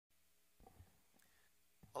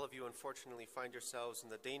All of you unfortunately find yourselves in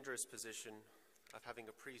the dangerous position of having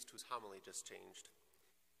a priest whose homily just changed.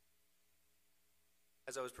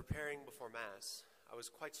 As I was preparing before Mass, I was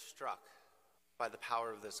quite struck by the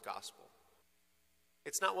power of this gospel.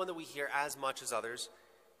 It's not one that we hear as much as others,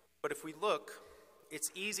 but if we look, it's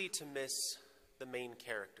easy to miss the main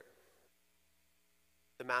character,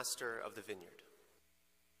 the master of the vineyard.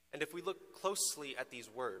 And if we look closely at these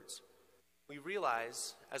words, we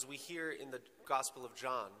realize, as we hear in the Gospel of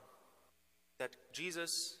John, that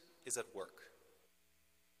Jesus is at work.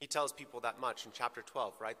 He tells people that much in chapter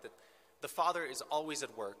 12, right? That the Father is always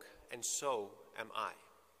at work, and so am I.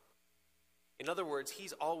 In other words,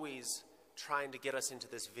 he's always trying to get us into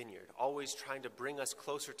this vineyard, always trying to bring us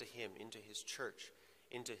closer to him, into his church,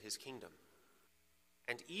 into his kingdom.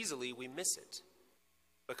 And easily we miss it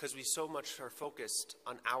because we so much are focused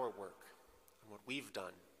on our work, on what we've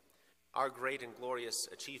done, our great and glorious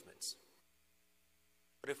achievements.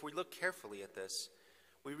 But if we look carefully at this,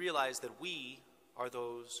 we realize that we are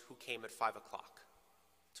those who came at 5 o'clock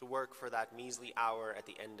to work for that measly hour at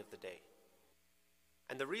the end of the day.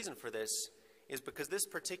 And the reason for this is because this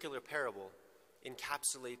particular parable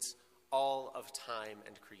encapsulates all of time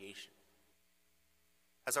and creation.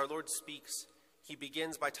 As our Lord speaks, he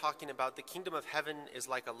begins by talking about the kingdom of heaven is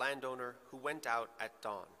like a landowner who went out at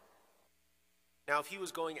dawn. Now, if he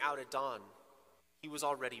was going out at dawn, he was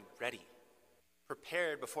already ready,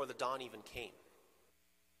 prepared before the dawn even came.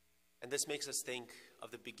 And this makes us think of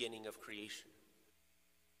the beginning of creation,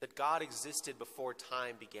 that God existed before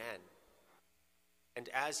time began. And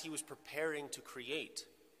as he was preparing to create,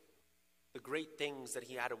 the great things that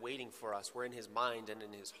he had awaiting for us were in his mind and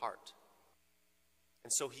in his heart.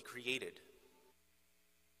 And so he created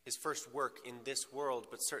his first work in this world,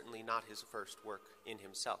 but certainly not his first work in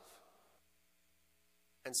himself.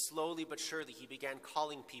 And slowly but surely he began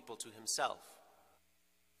calling people to himself.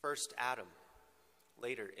 First Adam,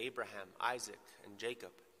 later Abraham, Isaac, and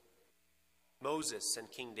Jacob, Moses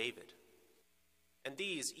and King David. And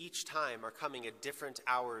these each time are coming at different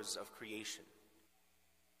hours of creation,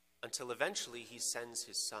 until eventually he sends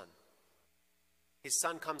his Son. His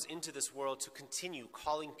Son comes into this world to continue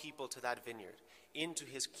calling people to that vineyard, into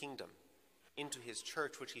his kingdom, into his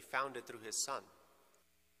church, which he founded through his Son.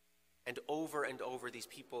 And over these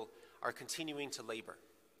people are continuing to labor,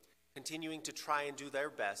 continuing to try and do their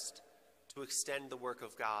best to extend the work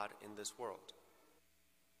of God in this world.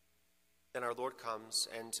 Then our Lord comes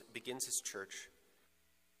and begins his church,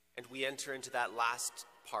 and we enter into that last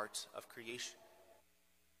part of creation,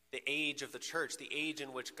 the age of the church, the age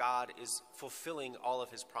in which God is fulfilling all of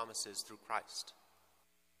his promises through Christ.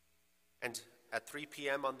 And at 3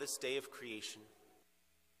 p.m. on this day of creation,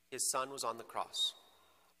 his Son was on the cross.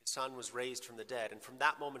 His Son was raised from the dead, and from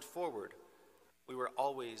that moment forward, we were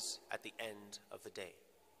always at the end of the day.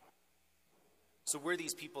 So we're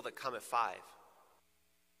these people that come at 5,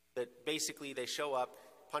 that basically they show up,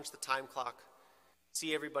 punch the time clock,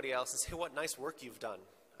 see everybody else and say, what nice work you've done.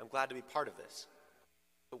 I'm glad to be part of this.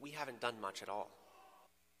 But we haven't done much at all.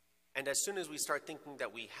 And as soon as we start thinking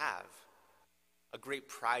that we have, a great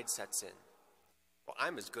pride sets in. Well,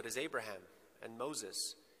 I'm as good as Abraham and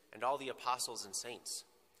Moses and all the apostles and saints.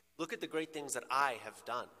 Look at the great things that I have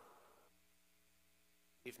done.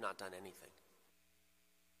 We've not done anything.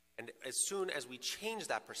 And as soon as we change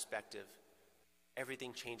that perspective,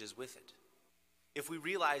 everything changes with it. If we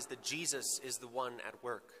realize that Jesus is the one at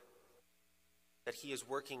work, that he is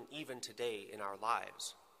working even today in our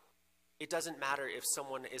lives, it doesn't matter if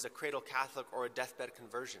someone is a cradle Catholic or a deathbed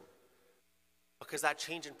conversion, because that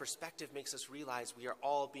change in perspective makes us realize we are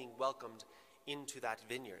all being welcomed into that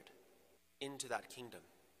vineyard, into that kingdom.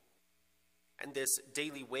 And this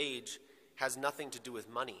daily wage has nothing to do with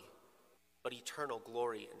money, but eternal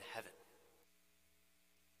glory in heaven.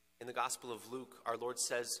 In the Gospel of Luke, our Lord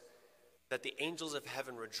says that the angels of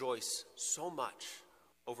heaven rejoice so much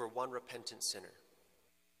over one repentant sinner.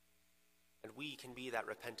 And we can be that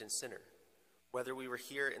repentant sinner, whether we were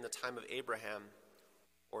here in the time of Abraham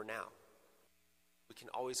or now. We can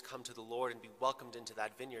always come to the Lord and be welcomed into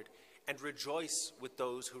that vineyard and rejoice with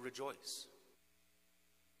those who rejoice.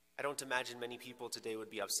 I don't imagine many people today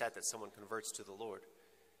would be upset that someone converts to the Lord.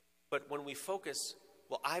 But when we focus,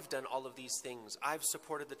 well, I've done all of these things, I've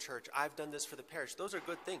supported the church, I've done this for the parish, those are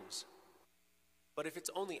good things. But if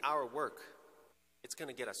it's only our work, it's going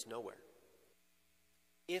to get us nowhere.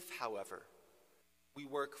 If, however, we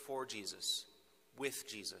work for Jesus, with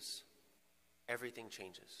Jesus, everything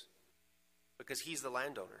changes. Because he's the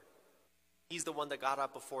landowner. He's the one that got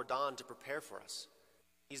up before dawn to prepare for us.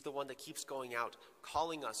 He's the one that keeps going out,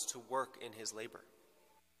 calling us to work in his labor.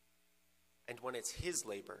 And when it's his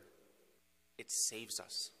labor, it saves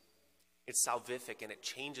us. It's salvific and it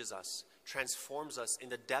changes us, transforms us in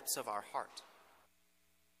the depths of our heart.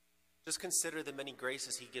 Just consider the many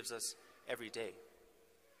graces he gives us every day.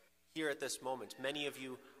 Here at this moment, many of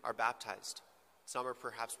you are baptized. Some are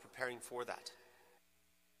perhaps preparing for that.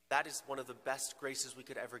 That is one of the best graces we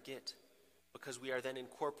could ever get, because we are then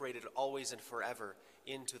incorporated always and forever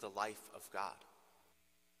into the life of God.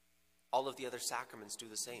 All of the other sacraments do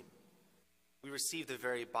the same. We receive the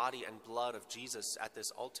very body and blood of Jesus at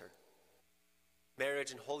this altar.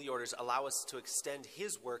 Marriage and holy orders allow us to extend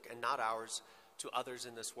his work and not ours to others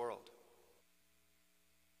in this world.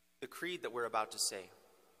 The creed that we're about to say,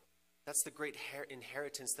 that's the great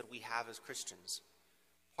inheritance that we have as Christians,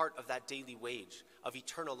 part of that daily wage of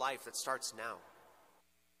eternal life that starts now.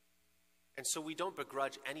 And so we don't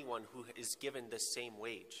begrudge anyone who is given this same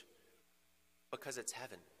wage, because it's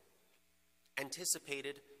heaven.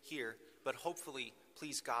 Anticipated here, but hopefully,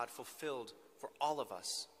 please God, fulfilled for all of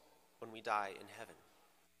us when we die in heaven.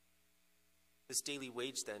 This daily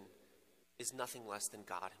wage, then, is nothing less than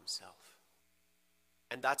God himself.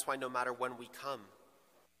 And that's why no matter when we come,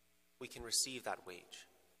 we can receive that wage,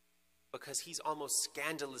 because he's almost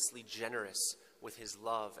scandalously generous with his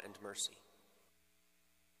love and mercy.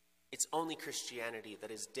 It's only Christianity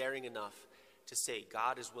that is daring enough to say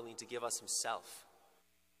God is willing to give us himself,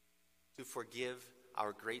 to forgive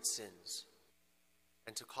our great sins,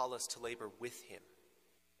 and to call us to labor with him,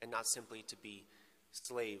 and not simply to be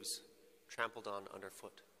slaves trampled on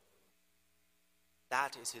underfoot.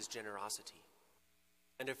 That is his generosity.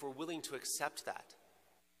 And if we're willing to accept that,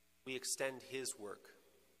 we extend his work.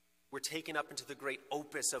 We're taken up into the great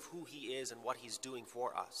opus of who he is and what he's doing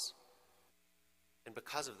for us. And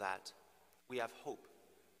because of that, we have hope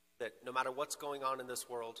that no matter what's going on in this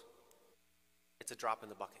world, it's a drop in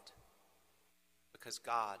the bucket. Because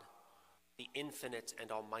God, the infinite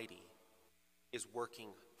and almighty, is working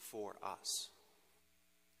for us.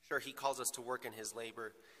 Sure, he calls us to work in his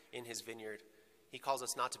labor, in his vineyard. He calls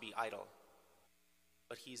us not to be idle,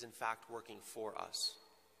 but he's in fact working for us,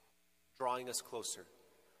 drawing us closer,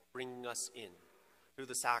 bringing us in through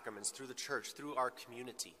the sacraments, through the church, through our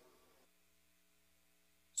community.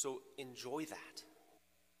 So enjoy that.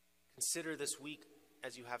 Consider this week,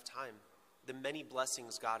 as you have time, the many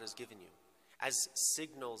blessings God has given you as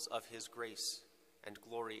signals of his grace and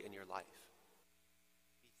glory in your life.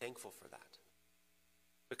 Be thankful for that.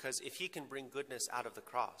 Because if he can bring goodness out of the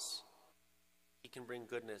cross, he can bring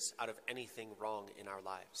goodness out of anything wrong in our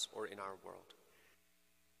lives or in our world.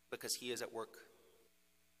 Because he is at work.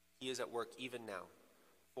 He is at work even now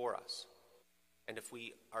for us. And if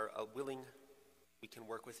we are willing, we can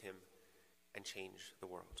work with him and change the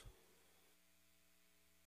world.